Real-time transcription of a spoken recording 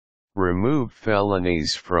Remove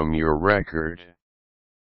felonies from your record.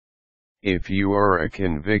 If you are a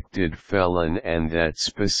convicted felon and that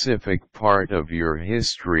specific part of your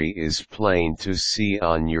history is plain to see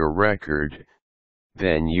on your record,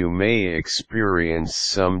 then you may experience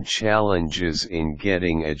some challenges in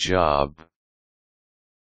getting a job.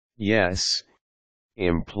 Yes,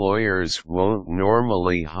 employers won't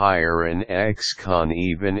normally hire an ex-con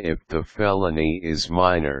even if the felony is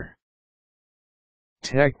minor.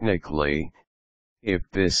 Technically, if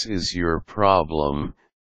this is your problem,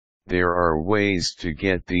 there are ways to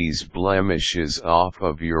get these blemishes off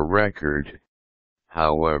of your record.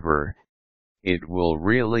 However, it will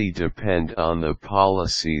really depend on the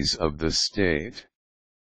policies of the state.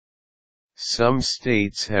 Some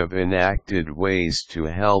states have enacted ways to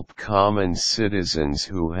help common citizens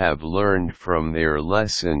who have learned from their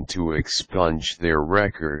lesson to expunge their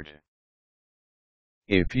record.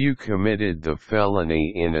 If you committed the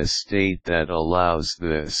felony in a state that allows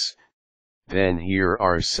this, then here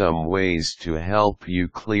are some ways to help you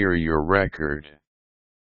clear your record.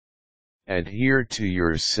 Adhere to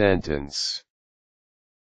your sentence.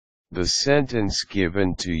 The sentence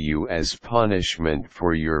given to you as punishment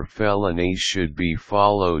for your felony should be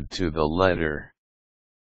followed to the letter.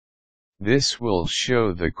 This will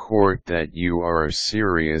show the court that you are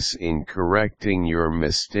serious in correcting your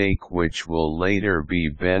mistake, which will later be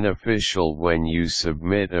beneficial when you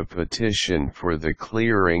submit a petition for the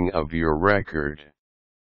clearing of your record.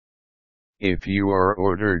 If you are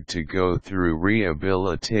ordered to go through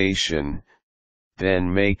rehabilitation,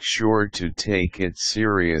 then make sure to take it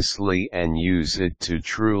seriously and use it to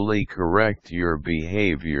truly correct your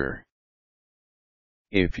behavior.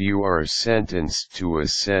 If you are sentenced to a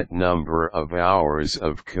set number of hours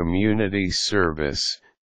of community service,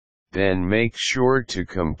 then make sure to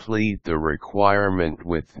complete the requirement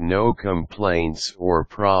with no complaints or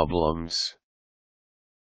problems.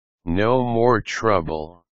 No more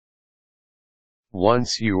trouble.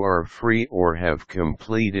 Once you are free or have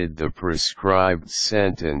completed the prescribed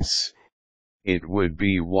sentence, it would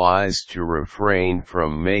be wise to refrain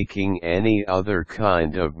from making any other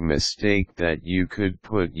kind of mistake that you could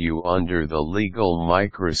put you under the legal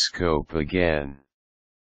microscope again.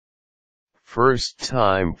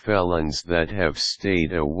 First-time felons that have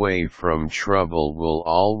stayed away from trouble will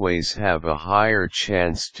always have a higher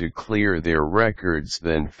chance to clear their records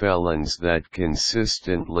than felons that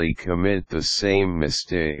consistently commit the same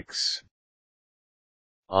mistakes.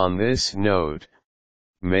 On this note,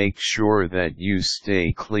 make sure that you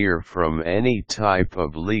stay clear from any type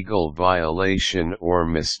of legal violation or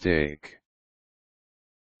mistake.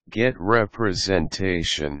 Get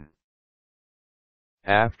representation.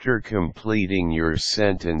 After completing your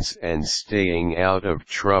sentence and staying out of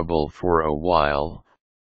trouble for a while,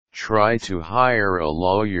 try to hire a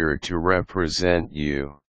lawyer to represent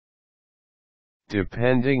you.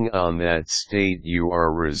 Depending on that state you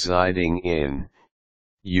are residing in,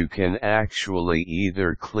 you can actually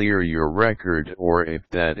either clear your record or, if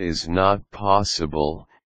that is not possible,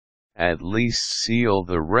 at least seal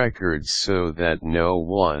the record so that no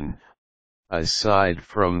one, aside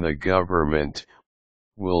from the government,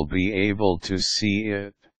 will be able to see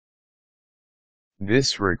it.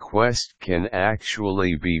 This request can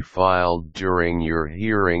actually be filed during your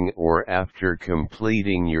hearing or after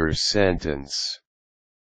completing your sentence.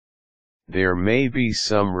 There may be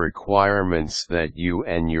some requirements that you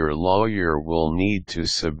and your lawyer will need to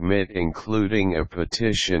submit, including a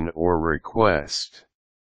petition or request.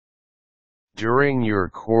 During your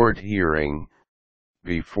court hearing,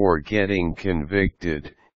 before getting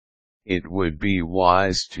convicted, it would be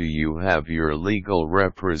wise to you have your legal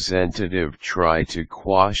representative try to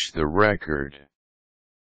quash the record.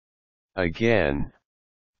 Again,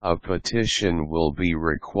 a petition will be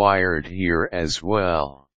required here as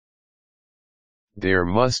well. There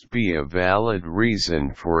must be a valid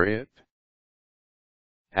reason for it.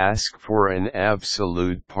 Ask for an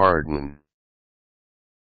absolute pardon.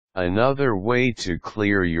 Another way to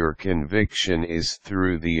clear your conviction is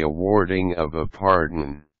through the awarding of a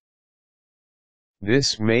pardon.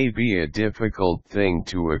 This may be a difficult thing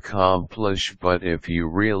to accomplish, but if you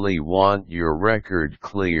really want your record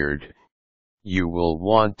cleared, you will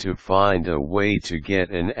want to find a way to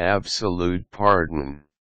get an absolute pardon.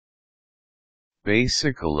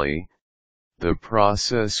 Basically, the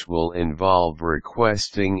process will involve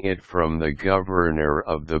requesting it from the governor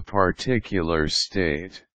of the particular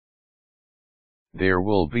state. There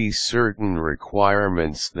will be certain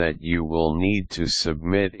requirements that you will need to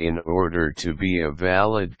submit in order to be a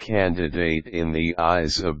valid candidate in the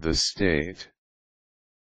eyes of the state.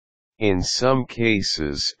 In some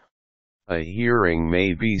cases, a hearing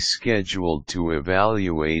may be scheduled to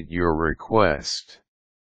evaluate your request.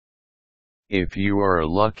 If you are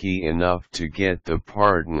lucky enough to get the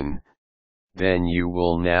pardon, then you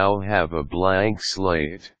will now have a blank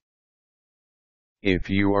slate. If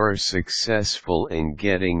you are successful in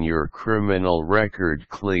getting your criminal record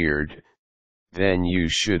cleared, then you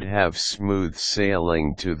should have smooth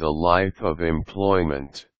sailing to the life of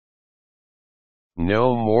employment.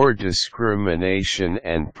 No more discrimination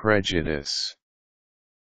and prejudice.